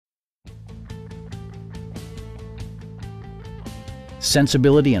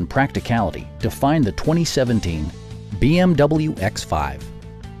Sensibility and practicality define the 2017 BMW X5.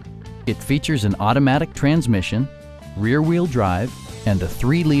 It features an automatic transmission, rear-wheel drive, and a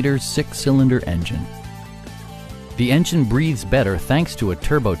 3-liter 6-cylinder engine. The engine breathes better thanks to a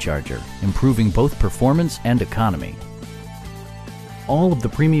turbocharger, improving both performance and economy. All of the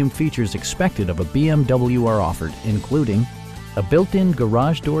premium features expected of a BMW are offered, including a built-in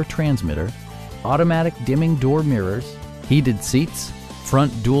garage door transmitter, automatic dimming door mirrors, heated seats,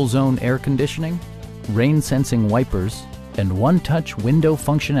 front dual-zone air conditioning, rain-sensing wipers, and one-touch window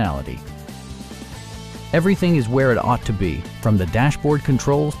functionality. Everything is where it ought to be, from the dashboard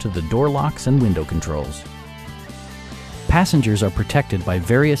controls to the door locks and window controls. Passengers are protected by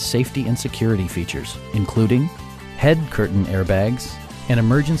various safety and security features, including head curtain airbags, an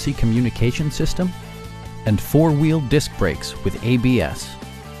emergency communication system, and 4-wheel disc brakes with ABS.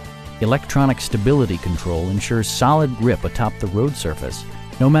 Electronic stability control ensures solid grip atop the road surface,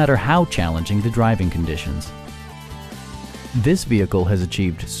 no matter how challenging the driving conditions. This vehicle has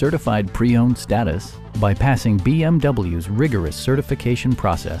achieved certified pre-owned status by passing BMW's rigorous certification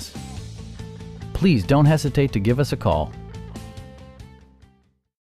process. Please don't hesitate to give us a call.